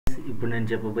ఇప్పుడు నేను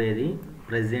చెప్పబోయేది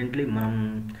ప్రెజెంట్లీ మనం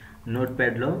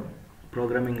నోట్ప్యాడ్ లో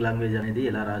ప్రోగ్రామింగ్ లాంగ్వేజ్ అనేది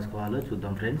ఎలా రాసుకోవాలో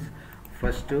చూద్దాం ఫ్రెండ్స్.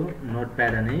 ఫస్ట్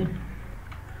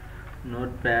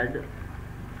నోట్ప్యాడ్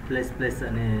ప్లస్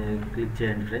అని క్లిక్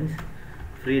చేయండి ఫ్రెండ్స్.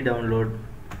 ఫ్రీ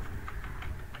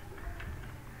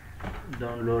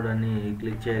డౌన్లోడ్ అని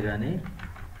క్లిక్ చేయగానే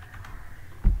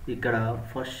ఇక్కడ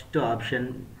ఫస్ట్ ఆప్షన్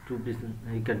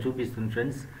చూపిస్తుంది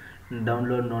friends.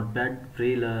 Download notepad free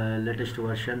latest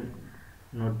version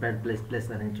notepad plus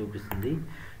అనేది చూపిస్తుంది.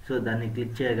 సో దాన్ని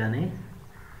క్లిక్ చేయగానే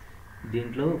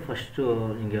దీంట్లో ఫస్ట్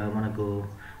ఇంకా మనకు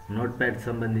నోట్ప్యాడ్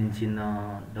సంబంధించిన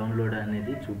డౌన్లోడ్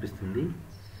అనేది చూపిస్తుంది.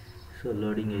 సో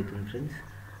లోడింగ్ అవుతుంది ఫ్రెండ్స్.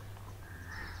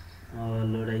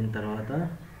 లోడ్ అయిన తర్వాత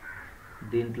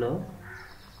దీంట్లో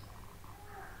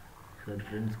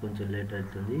ఫ్రెండ్స్ కొంచెం లేట్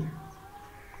అవుతుంది.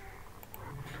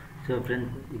 సో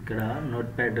ఫ్రెండ్స్ ఇక్కడ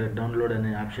నోట్ప్యాడ్ డౌన్లోడ్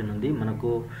అనే ఆప్షన్ ఉంది. మనకు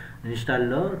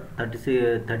ఇన్స్టాల్లో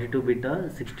 32 బిట్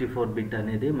 64 బిట్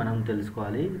అనేది మనం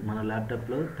తెలుసుకోవాలి. మన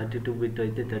ల్యాప్టాప్లో 32 బిట్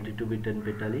అయితే 32 బిట్ అని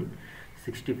పెట్టాలి.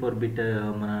 64 బిట్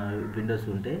మన విండోస్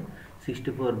ఉంటే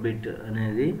 64 బిట్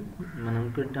అనేది మనం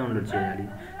డౌన్లోడ్ చేయాలి.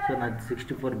 సో నాకు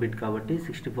 64 బిట్ కాబట్టి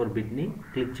 64 బిట్ని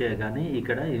క్లిక్ చేయగానే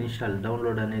ఇక్కడ ఇన్స్టాల్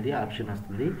డౌన్లోడ్ అనేది ఆప్షన్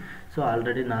వస్తుంది. సో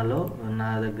ఆల్రెడీ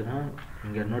నా దగ్గర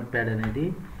ఇంకా నోట్ప్యాడ్ అనేది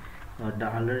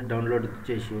ఆల్రెడీ డౌన్లోడ్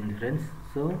చేసి ఉంది ఫ్రెండ్స్.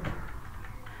 సో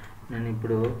నేను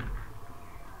ఇప్పుడు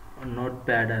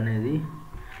నోట్ప్యాడ్ అనేది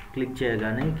క్లిక్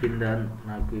చేయగానే కింద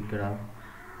నాకు ఇక్కడ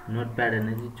నోట్ప్యాడ్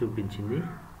అనేది చూపించింది.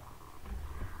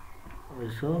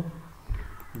 సో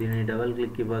దీన్ని డబల్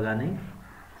క్లిక్ ఇవ్వగానే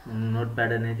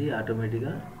నోట్ప్యాడ్ అనేది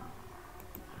ఆటోమేటిక్గా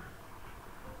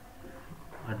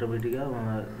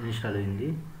ఇన్స్టాల్ అయింది,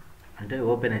 అంటే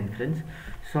ఓపెన్ అయింది ఫ్రెండ్స్.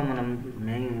 సో మనం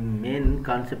మెయిన్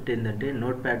కాన్సెప్ట్ ఏంటంటే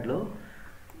నోట్ప్యాడ్లో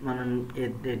మనం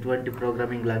ఎటువంటి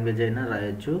ప్రోగ్రామింగ్ లాంగ్వేజ్ అయినా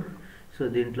రాయొచ్చు. సో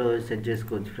దీంట్లో సెట్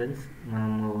చేసుకోవచ్చు ఫ్రెండ్స్.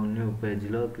 మనము న్యూ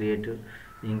పేజ్లో క్రియేట్,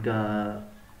 ఇంకా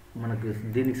మనకు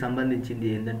దీనికి సంబంధించింది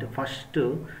ఏంటంటే ఫస్ట్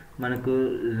మనకు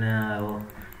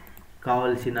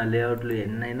కావాల్సిన లేఅవుట్లు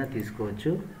ఎన్నైనా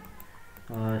తీసుకోవచ్చు.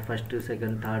 First,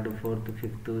 second, third, fourth,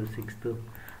 fifth, sixth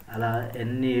అలా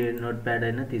ఎన్ని నోట్ప్యాడ్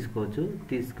అయినా తీసుకోవచ్చు.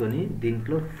 తీసుకొని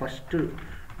దీంట్లో ఫస్ట్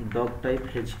డాక్ టైప్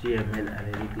HTML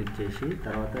అనేది క్లిక్ చేసి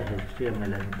తర్వాత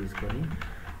HTML అని తీసుకొని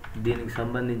దీనికి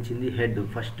సంబంధించింది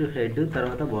ఫస్ట్ హెడ్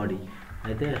తర్వాత బాడీ.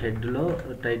 అయితే హెడ్లో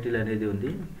టైటిల్ అనేది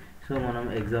ఉంది. సో మనం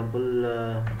example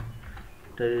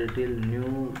title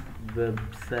new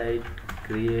website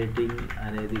creating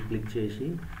అనేది క్లిక్ చేసి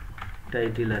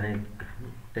టైటిల్ అనేది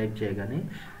టైప్ చేయగానే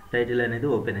టైటిల్ అనేది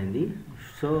ఓపెన్ అయింది.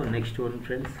 సో నెక్స్ట్ వన్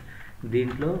ఫ్రెండ్స్,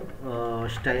 దీంట్లో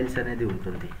స్టైల్స్ అనేది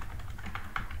ఉంటుంది.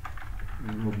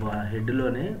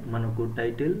 హెడ్లోనే మనకు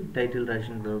టైటిల్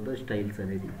రాసిన తర్వాత స్టైల్స్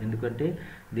అనేది, ఎందుకంటే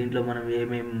దీంట్లో మనం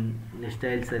ఏమేమి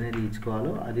స్టైల్స్ అనేది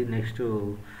ఇచ్చుకోవాలో అది నెక్స్ట్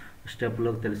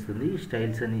స్టెప్లో తెలుస్తుంది.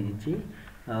 స్టైల్స్ అనేది ఇచ్చి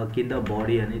కింద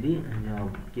బాడీ అనేది,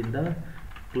 కింద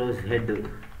క్లోజ్ హెడ్,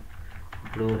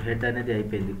 ఇప్పుడు హెడ్ అనేది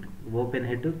అయిపోయింది. ఓపెన్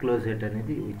హెడ్, క్లోజ్ హెడ్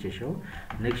అనేది ఇచ్చేసాం.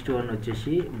 నెక్స్ట్ వన్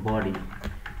వచ్చేసి బాడీ.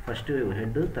 ఫస్ట్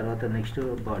హెడ్ తర్వాత నెక్స్ట్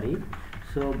బాడీ.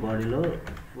 సో బాడీలో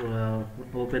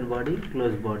open body,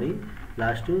 close body,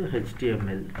 last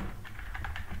HTML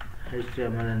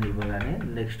అని ఇవ్వగానే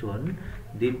నెక్స్ట్ వన్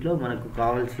దీంట్లో మనకు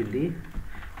కావాల్సింది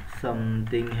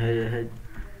సంథింగ్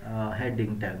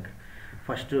హెడ్డింగ్ ట్యాగ్.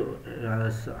 ఫస్ట్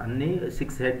అన్ని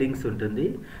 6 హెడ్డింగ్స్ ఉంటుంది.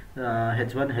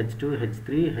 H1, H2,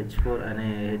 H3, H4 అనే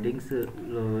హెడ్డింగ్స్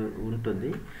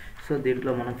ఉంటుంది. సో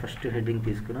దీంట్లో మనం ఫస్ట్ హెడ్డింగ్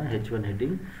తీసుకున్నాం, H1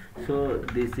 heading. So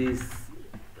this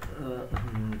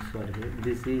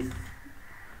is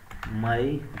my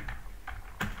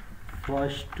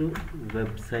first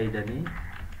website అని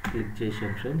క్లిక్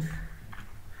చేసాం ఫ్రెండ్స్.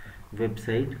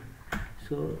 వెబ్సైట్.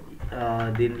 సో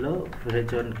దీనిలో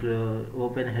H1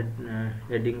 open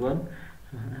heading 1,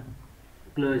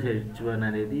 close H1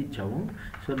 అనేది ఇచ్చాము.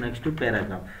 So next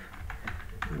paragraph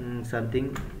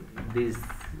something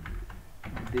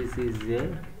this is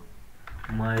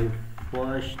my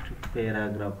first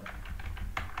paragraph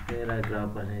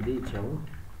అనేది ఇచ్చాము.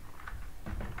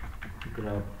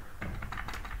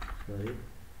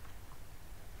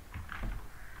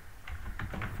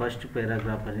 ఫస్ట్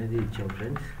పారాగ్రాఫ్ అనేది ఇచ్చాము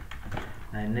ఫ్రెండ్స్.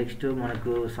 అండ్ నెక్స్ట్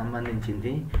మనకు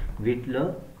సంబంధించింది వీటిలో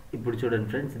ఇప్పుడు చూడండి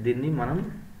ఫ్రెండ్స్, దీన్ని మనం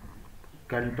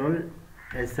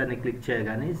Ctrl+S అని క్లిక్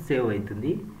చేయగానే సేవ్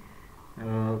అవుతుంది.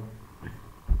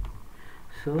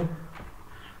 సో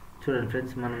చూడండి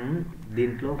ఫ్రెండ్స్, మనం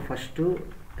దీంట్లో ఫస్ట్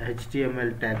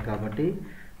HTML ట్యాగ్ కాబట్టి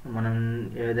మనం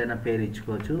ఏదైనా పేరు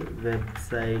ఇచ్చుకోవచ్చు.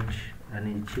 వెబ్సైట్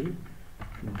అని ఇచ్చి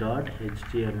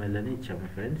 .html అని ఇచ్చాము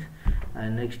ఫ్రెండ్స్.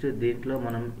 అండ్ నెక్స్ట్ దీంట్లో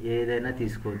మనం ఏదైనా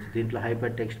తీసుకోవచ్చు. దీంట్లో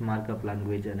హైపర్ టెక్స్ట్ మార్కప్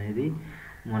లాంగ్వేజ్ అనేది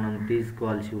మనం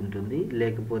తీసుకోవాల్సి ఉంటుంది.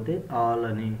 లేకపోతే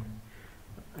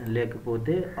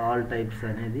లేకపోతే ఆల్ టైప్స్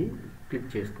అనేది క్లిక్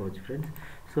చేసుకోవచ్చు ఫ్రెండ్స్.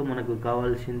 సో మనకు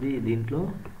కావాల్సింది దీంట్లో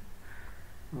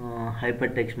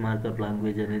హైపర్ టెక్స్ట్ మార్కప్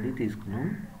లాంగ్వేజ్ అనేది తీసుకున్నాం.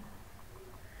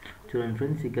 చూడండి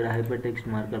ఫ్రెండ్స్, ఇక్కడ హైపర్ టెక్స్ట్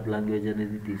మార్కప్ లాంగ్వేజ్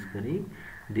అనేది తీసుకొని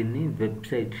దీన్ని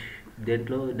వెబ్సైట్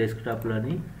దేంట్లో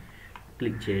డెస్క్టాప్లోని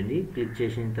క్లిక్ చేయండి. క్లిక్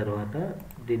చేసిన తర్వాత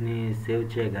దీన్ని సేవ్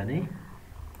చేయగానే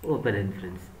ఓపెన్ అయింది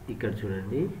ఫ్రెండ్స్. ఇక్కడ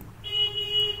చూడండి,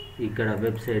 ఇక్కడ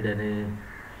వెబ్సైట్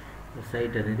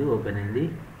సైట్ అనేది ఓపెన్ అయింది.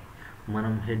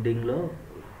 మనం హెడ్డింగ్లో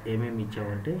ఏమేమి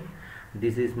ఇచ్చామంటే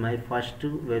this is my first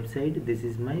website, this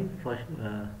is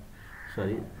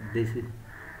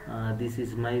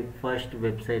my first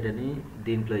website అని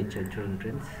దీంట్లో ఇచ్చాను. చూడండి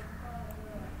ఫ్రెండ్స్,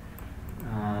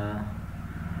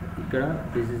 ఇక్కడ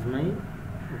this is my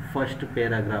first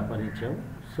paragraph అని ఇచ్చాం.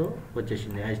 సో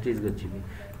వచ్చేసింది, యాస్టీస్గా వచ్చింది.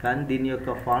 కానీ దీని యొక్క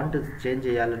ఫాంట్ చేంజ్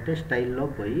చేయాలంటే స్టైల్లో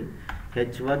పోయి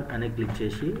H1 అని క్లిక్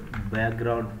చేసి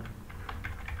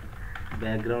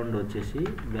బ్యాక్గ్రౌండ్ వచ్చేసి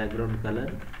బ్యాక్గ్రౌండ్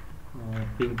కలర్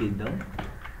పింక్ ఇద్దాం.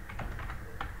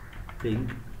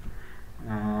 పింక్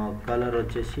కలర్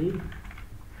వచ్చేసి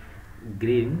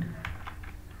గ్రీన్,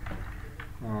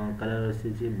 కలర్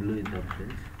వచ్చేసి బ్లూ ఇద్దాం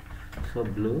ఫ్రెండ్స్. సో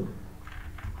బ్లూ,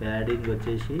 ప్యాడింగ్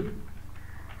వచ్చేసి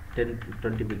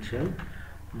 20 పిక్సెల్,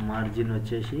 మార్జిన్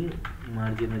వచ్చేసి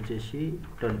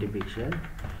 20 పిక్సెల్.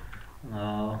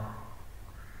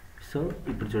 సో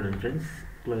ఇప్పుడు చూడండి friends,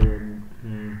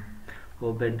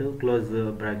 open to close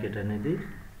bracket అనేది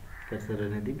కర్సర్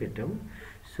అనేది పెట్టాము.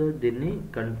 సో దీన్ని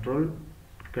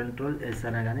కంట్రోల్ ఎస్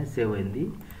అనగానే సేవ్ అయింది.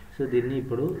 సో దీన్ని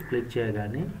ఇప్పుడు క్లిక్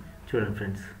చేయగానే చూడండి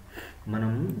ఫ్రెండ్స్,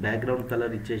 మనం బ్యాక్గ్రౌండ్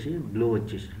కలర్ ఇచ్చేసి బ్లూ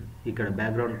వచ్చేసి ఇక్కడ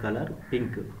background colour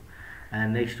pink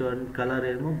and next one colour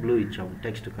ఏమో బ్లూ ఇచ్చాము,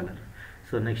 text colour.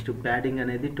 So next padding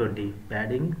అనేది 20,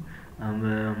 ప్యాడింగ్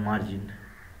మార్జిన్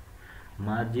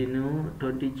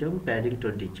 20 ఇచ్చాం, ప్యాడింగ్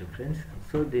 20 ఇచ్చాం ఫ్రెండ్స్.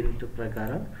 సో దీని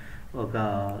ప్రకారం ఒక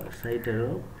సైట్లో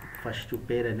ఫస్ట్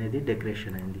పేర్ అనేది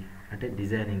డెకరేషన్ అయింది, అంటే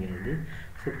డిజైనింగ్ అయింది.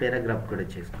 సో పారాగ్రాఫ్ కూడా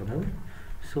చేసుకున్నాం.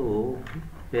 సో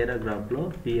పారాగ్రాఫ్లో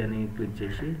పి అని క్లిక్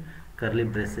చేసి curly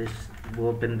braces,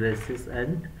 open braces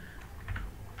and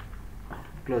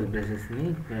close బ్రేసెస్ని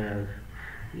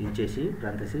ఇచ్చేసి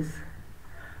పారెంథసిస్.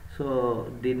 సో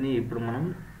దీన్ని ఇప్పుడు మనం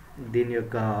దీని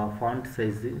యొక్క ఫాంట్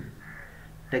సైజు,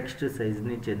 టెక్స్ట్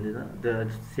సైజ్ని చేంజ్ చేద్దాం.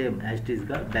 సేమ్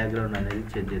యాస్టీస్గా బ్యాక్గ్రౌండ్ అనేది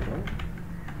చేంజ్ చేద్దాం.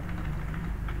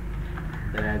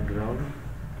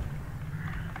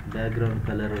 బ్యాక్గ్రౌండ్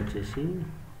కలర్ వచ్చేసి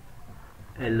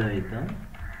ఎల్లో ఇద్దాం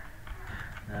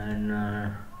అండ్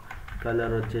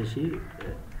కలర్ వచ్చేసి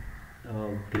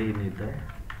గ్రీన్ ఇద్దాం.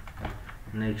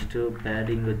 నెక్స్ట్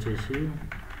ప్యాడింగ్ వచ్చేసి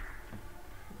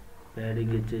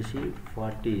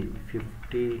 40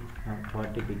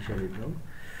 పిక్సెల్ ఇద్దాం.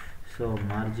 సో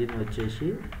మార్జిన్ వచ్చేసి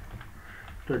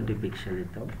 20 పిక్సెల్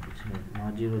ఇద్దాం.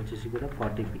 మార్జిన్ వచ్చేసి కూడా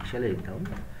 40 పిక్సెల్ ఇద్దాం.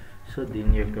 సో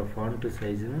దీని యొక్క ఫాంట్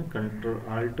సైజును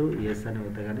Ctrl+Alt+S అని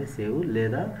వద్దగానే సేవ్,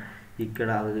 లేదా ఇక్కడ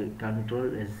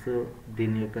Ctrl+S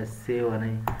దీని యొక్క సేవ్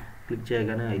అని క్లిక్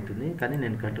చేయగానే అవుతుంది. కానీ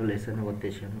నేను Ctrl+S అని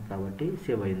వచ్చేసాను కాబట్టి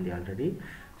సేవ్ అయింది ఆల్రెడీ.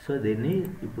 సో దీన్ని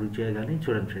ఇప్పుడు చేయగానే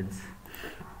చూడండి ఫ్రెండ్స్,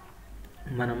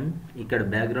 మనం ఇక్కడ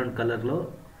బ్యాక్గ్రౌండ్ కలర్లో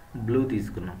బ్లూ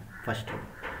తీసుకున్నాం ఫస్ట్,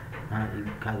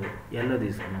 కాదు ఎల్లో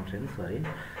తీసుకున్నాం ఫ్రెండ్స్, సారీ.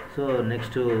 సో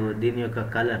నెక్స్ట్ దీని యొక్క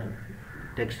కలర్,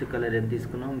 టెక్స్ట్ కలర్ ఎంత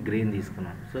తీసుకున్నాం, గ్రీన్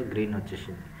తీసుకున్నాం. సో గ్రీన్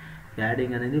వచ్చేసింది.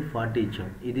 ప్యాడింగ్ అనేది 40 ఇచ్చాం,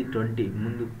 ఇది 20,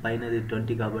 ముందు పైనది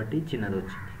 20 కాబట్టి చిన్నది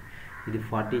వచ్చింది. ఇది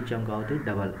 40 ఇచ్చాం కాబట్టి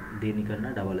దీనికన్నా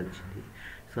డబల్ వచ్చింది.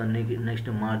 సో నెక్స్ట్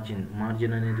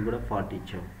మార్జిన్ అనేది కూడా 40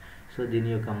 ఇచ్చాం. సో దీని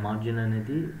యొక్క మార్జిన్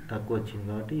అనేది తక్కువ వచ్చింది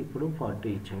కాబట్టి ఇప్పుడు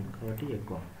 40 ఇచ్చాం కాబట్టి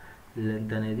ఎక్కువ,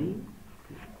 లెంత్ అనేది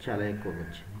చాలా ఎక్కువ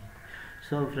వచ్చింది.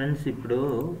 సో ఫ్రెండ్స్, ఇప్పుడు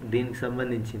దీనికి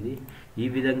సంబంధించింది ఈ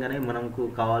విధంగానే మనకు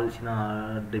కావాల్సిన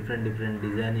డిఫరెంట్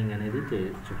డిజైనింగ్ అనేది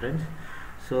చేయొచ్చు ఫ్రెండ్స్.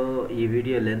 సో ఈ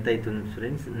వీడియో లెంత్ అవుతుంది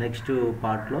ఫ్రెండ్స్, నెక్స్ట్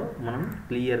పార్ట్లో మనం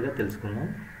క్లియర్గా తెలుసుకుందాం.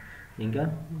 ఇంకా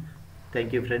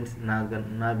థ్యాంక్ యూ ఫ్రెండ్స్.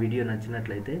 నా వీడియో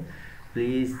నచ్చినట్లయితే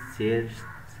please share,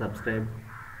 subscribe,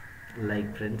 like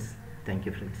friends. Thank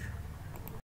you friends.